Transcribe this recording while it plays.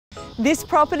This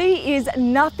property is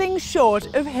nothing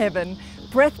short of heaven.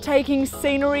 Breathtaking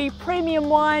scenery, premium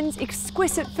wines,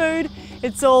 exquisite food.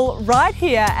 It's all right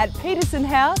here at Peterson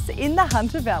House in the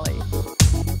Hunter Valley.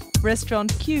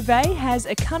 Restaurant Cuvée has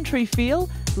a country feel,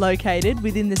 located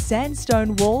within the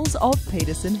sandstone walls of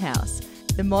Peterson House.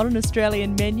 The modern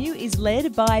Australian menu is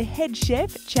led by head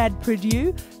chef Chad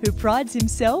Perdue, who prides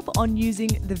himself on using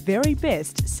the very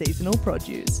best seasonal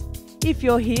produce. If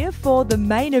you're here for the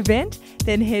main event,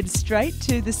 then head straight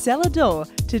to the cellar door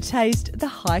to taste the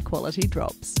high-quality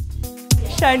drops.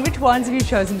 Shane, which wines have you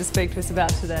chosen to speak to us about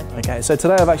today? Okay, so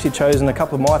today I've actually chosen a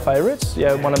couple of my favourites.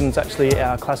 Yeah, one of them is actually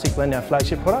our classic blend, our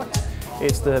flagship product.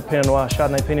 It's the Pinot Noir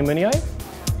Chardonnay Pinot Meunier.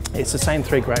 It's the same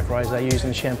 3 grape varieties they use in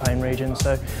the Champagne region,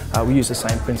 so we use the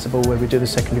same principle where we do the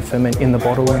secondary ferment in the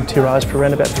bottle and tirage for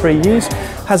around about 3 years.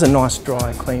 Has a nice,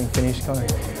 dry, clean finish, kind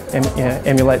of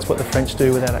emulates what the French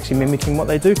do without actually mimicking what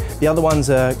they do. The other one's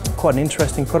quite an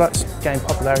interesting product, gained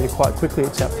popularity quite quickly.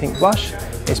 It's our Pink Blush.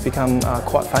 It's become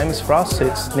quite famous for us.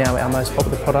 It's now our most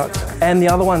popular product. And the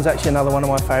other one's actually another one of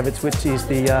my favourites, which is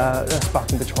the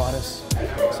Sparkling Detritus.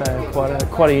 So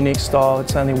quite a unique style.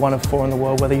 It's only one of 4 in the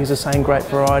world where they use the same grape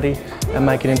variety and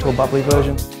make it into a bubbly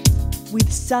version.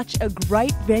 With such a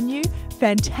great venue,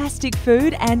 fantastic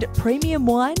food and premium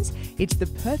wines, it's the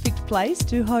perfect place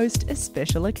to host a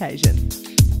special occasion.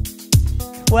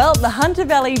 Well, the Hunter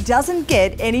Valley doesn't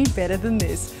get any better than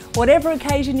this. Whatever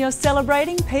occasion you're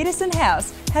celebrating, Peterson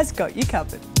House has got you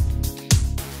covered.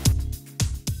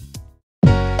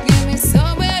 Give me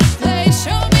somewhere to play,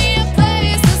 show